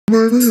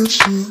Hello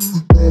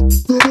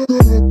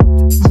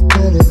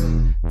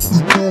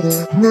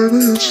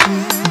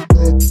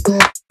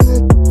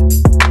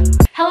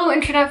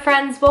internet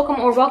friends,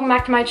 welcome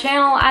back to my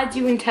channel. As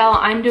you can tell,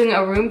 I'm doing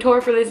a room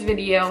tour for this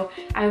video.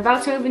 I'm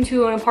about to move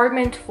into an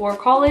apartment for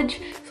college,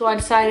 so I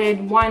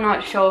decided why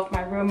not show off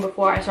my room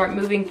before I start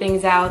moving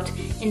things out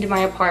into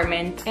my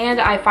apartment.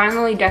 And I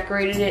finally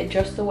decorated it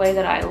just the way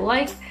that I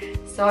like,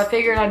 so I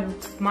figured I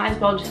might as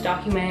well just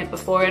document it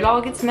before it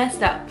all gets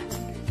messed up.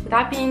 With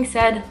that being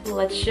said,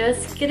 let's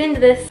just get into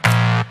this.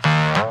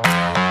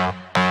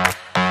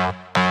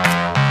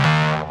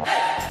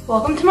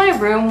 Welcome to my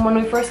room. When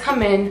we first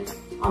come in,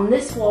 on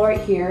this wall right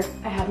here,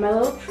 I have my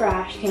little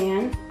trash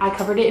can. I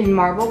covered it in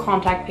marble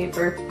contact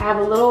paper. I have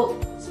a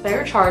little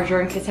spare charger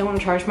in case I want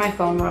to charge my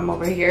phone when I'm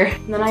over here.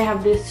 And then I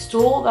have this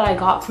stool that I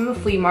got from the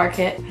flea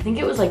market. I think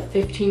it was like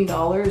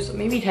 $15,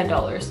 maybe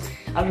 $10.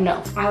 I don't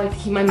know. I like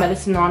to keep my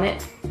medicine on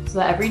it so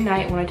that every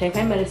night when I take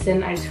my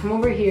medicine, I just come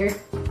over here.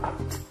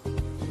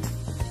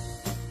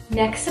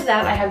 Next to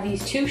that, I have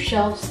these two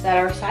shelves that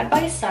are side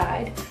by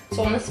side.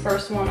 So on this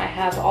first one, I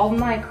have all of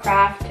my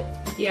craft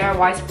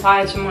DIY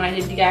supplies from when I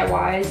did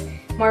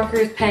DIYs,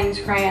 markers, pens,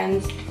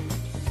 crayons,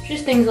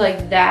 just things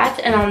like that.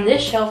 And on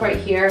this shelf right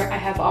here, I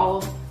have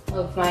all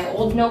of my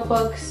old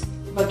notebooks,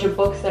 a bunch of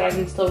books that I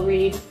can still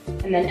read,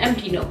 and then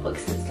empty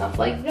notebooks and stuff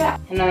like that.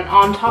 And then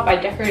on top, I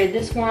decorated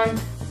this one,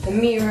 the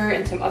mirror,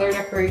 and some other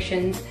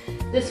decorations.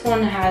 This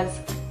one has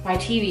my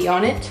TV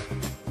on it,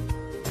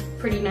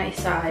 pretty nice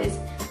size.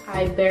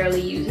 I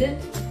barely use it,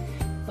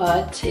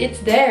 but it's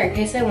there in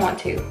case I want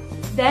to.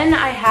 Then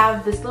I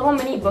have this little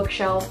mini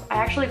bookshelf. I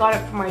actually got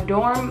it from my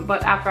dorm,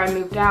 but after I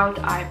moved out,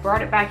 I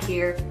brought it back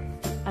here.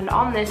 And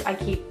on this, I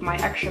keep my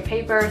extra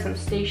paper, some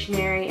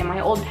stationery, and my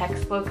old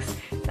textbooks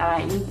that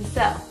I need to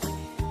sell.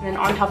 And then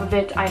on top of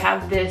it, I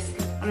have this,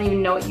 I don't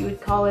even know what you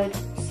would call it,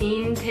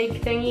 scene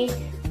take thingy.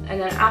 And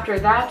then after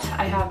that,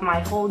 I have my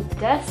whole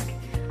desk.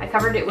 I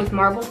covered it with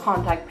marble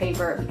contact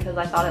paper because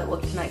I thought it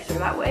looked nicer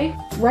that way.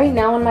 Right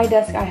now on my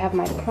desk, I have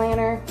my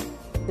planner,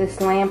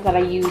 this lamp that I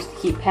use to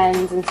keep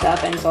pens and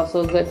stuff, and it's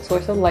also a good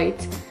source of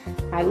light,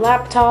 my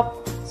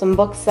laptop, some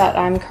books that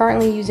I'm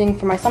currently using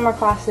for my summer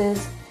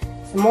classes,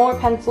 some more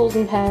pencils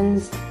and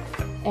pens,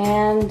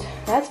 and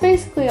that's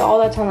basically all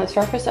that's on the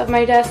surface of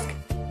my desk.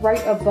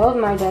 Right above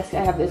my desk,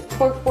 I have this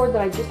corkboard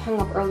that I just hung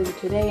up earlier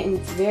today, and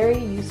it's very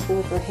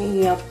useful for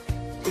hanging up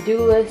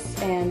to-do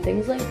lists and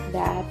things like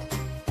that.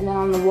 And then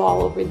on the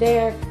wall over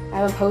there, I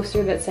have a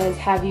poster that says,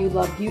 "Have you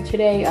loved you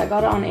today?" I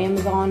got it on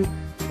Amazon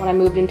when I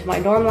moved into my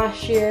dorm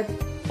last year.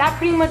 That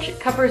pretty much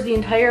covers the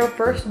entire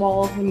first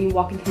wall when you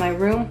walk into my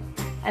room.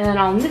 And then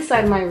on this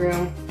side of my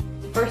room,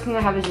 the first thing I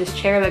have is this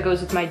chair that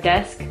goes with my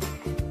desk.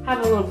 I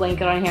have a little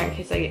blanket on here in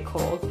case I get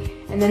cold.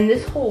 And then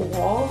this whole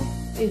wall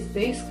is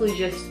basically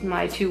just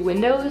my two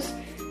windows.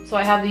 So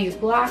I have these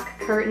black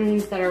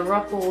curtains that are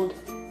ruffled.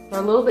 They're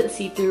a little bit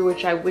see-through,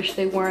 which I wish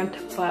they weren't,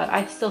 but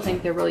I still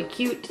think they're really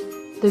cute.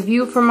 The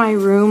view from my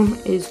room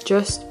is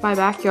just my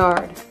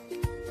backyard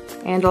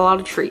and a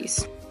lot of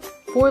trees.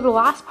 For the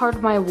last part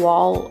of my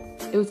wall,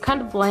 it was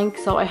kind of blank,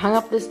 so I hung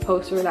up this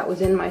poster that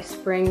was in my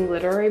spring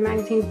literary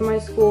magazine from my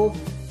school.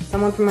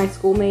 Someone from my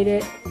school made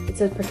it. It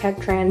says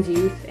 "Protect Trans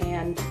Youth,"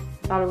 and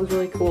I thought it was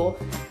really cool.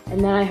 And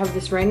then I have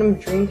this random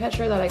dream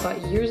catcher that I got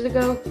years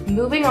ago.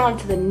 Moving on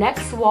to the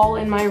next wall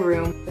in my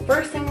room, the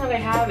first thing that I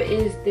have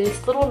is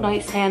this little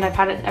nightstand. I've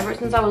had it ever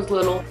since I was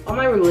little. All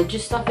my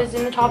religious stuff is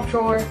in the top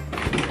drawer.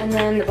 And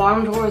then the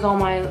bottom drawer is all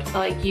my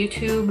like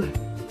YouTube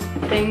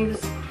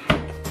things.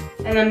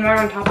 And then right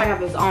on top I have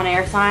this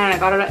on-air sign. I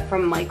got it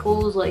from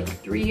Michael's like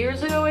 3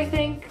 years ago, I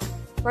think.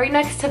 Right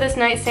next to this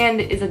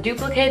nightstand is a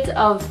duplicate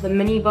of the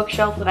mini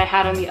bookshelf that I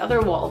had on the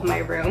other wall of my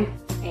room.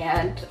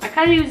 And I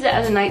kind of use it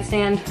as a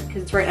nightstand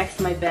because it's right next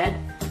to my bed.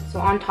 So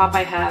on top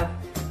I have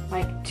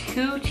my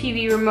two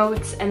TV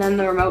remotes and then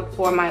the remote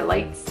for my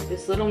lights.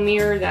 This little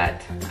mirror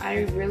that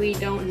I really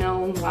don't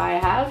know why I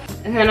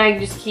have. And then I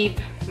just keep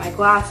my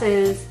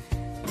glasses,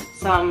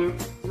 some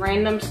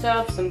random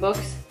stuff, some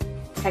books,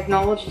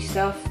 technology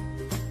stuff,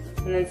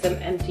 and then some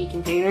empty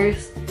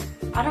containers.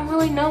 I don't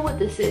really know what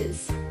this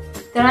is.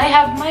 Then I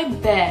have my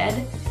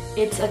bed.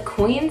 It's a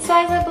queen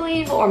size, I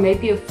believe, or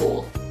maybe a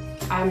full.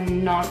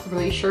 I'm not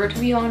really sure, to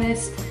be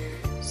honest.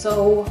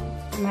 So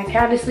my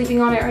cat is sleeping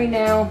on it right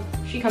now.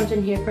 She comes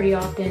in here pretty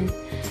often.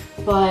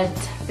 But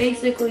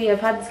basically, I've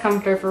had this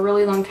comforter for a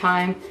really long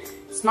time.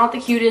 It's not the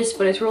cutest,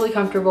 but it's really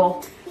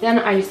comfortable. Then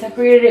I just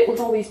decorated it with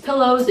all these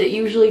pillows. It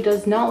usually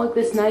does not look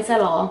this nice at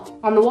all.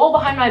 On the wall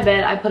behind my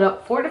bed, I put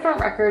up 4 different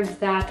records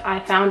that I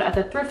found at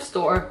the thrift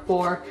store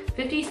for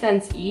 50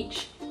 cents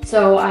each.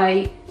 So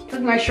I took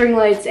my string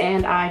lights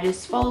and I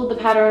just followed the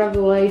pattern of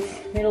the lights,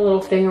 made a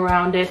little thing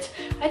around it.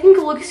 I think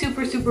it looks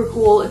super, super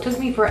cool. It took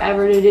me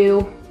forever to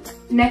do.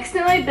 Next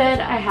to my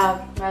bed, I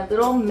have my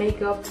little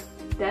makeup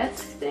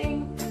desk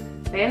thing.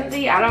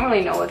 Vanity, I don't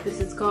really know what this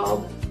is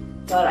called.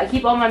 but I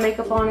keep all my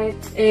makeup on it,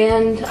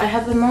 and I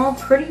have them all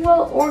pretty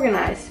well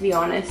organized, to be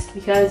honest,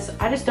 because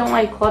I just don't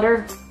like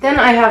clutter. Then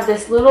I have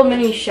this little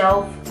mini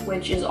shelf,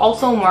 which is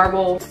also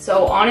marble.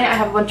 So on it I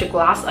have a bunch of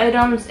glass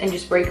items and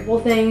just breakable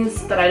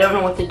things that I don't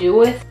know what to do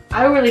with.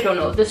 I really don't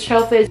know what this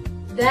shelf is.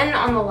 Then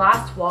on the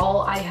last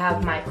wall, I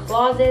have my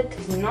closet.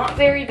 It's not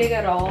very big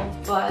at all,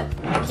 but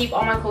I keep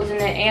all my clothes in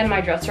it and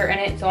my dresser in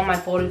it. So all my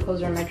folded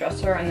clothes are in my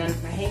dresser, and then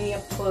my hanging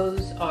up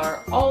clothes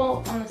are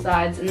all on the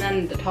sides, and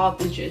then the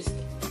top is just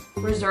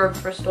reserved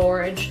for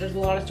storage. There's a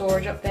lot of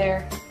storage up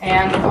there.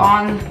 And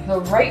on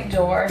the right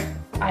door,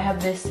 I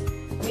have this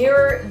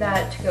mirror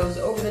that goes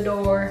over the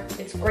door.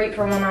 It's great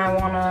for when I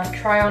wanna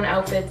try on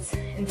outfits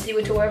and see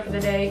what to wear for the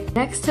day.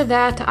 Next to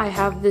that, I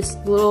have this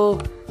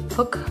little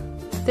hook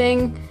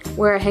thing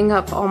where I hang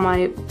up all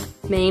my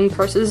main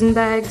purses and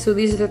bags. So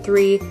these are the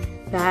 3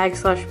 bags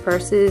slash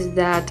purses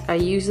that I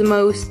use the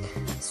most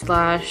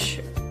slash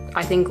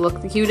I think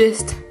look the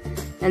cutest.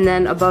 And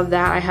then above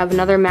that I have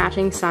another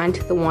matching sign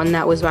to the one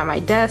that was by my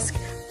desk.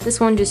 This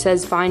one just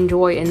says find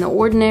joy in the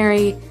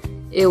ordinary.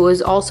 It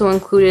was also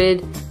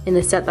included in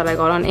the set that I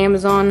got on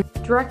Amazon.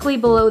 Directly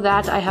below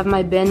that I have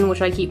my bin,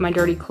 which I keep my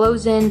dirty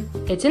clothes in.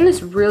 It's in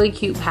this really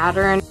cute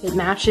pattern. It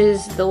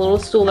matches the little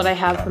stool that I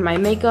have for my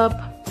makeup.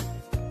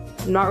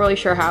 I'm not really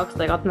sure how because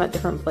I got them at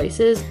different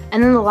places.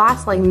 And then the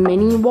last like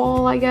mini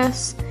wall, I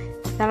guess,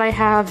 that I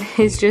have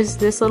is just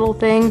this little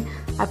thing.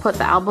 I put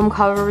the album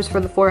covers for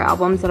the 4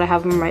 albums that I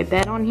have in my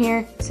bed on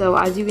here. So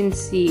as you can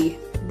see,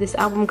 this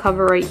album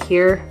cover right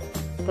here,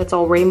 that's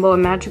all rainbow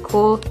and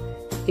magical,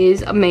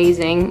 is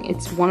amazing.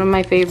 It's one of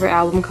my favorite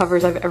album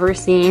covers I've ever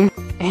seen,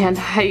 and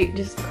I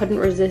just couldn't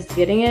resist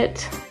getting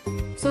it.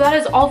 So that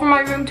is all for my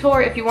room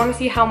tour. If you want to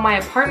see how my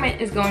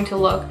apartment is going to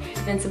look,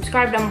 then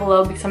subscribe down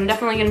below because I'm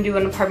definitely going to do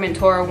an apartment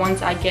tour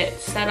once I get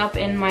set up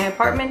in my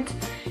apartment.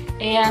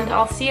 And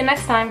I'll see you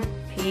next time.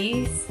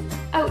 Peace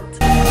out.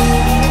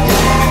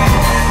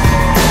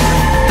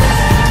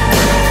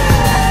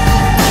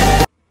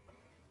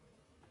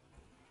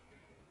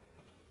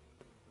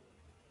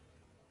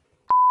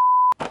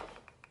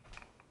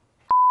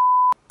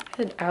 I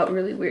said out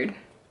really weird.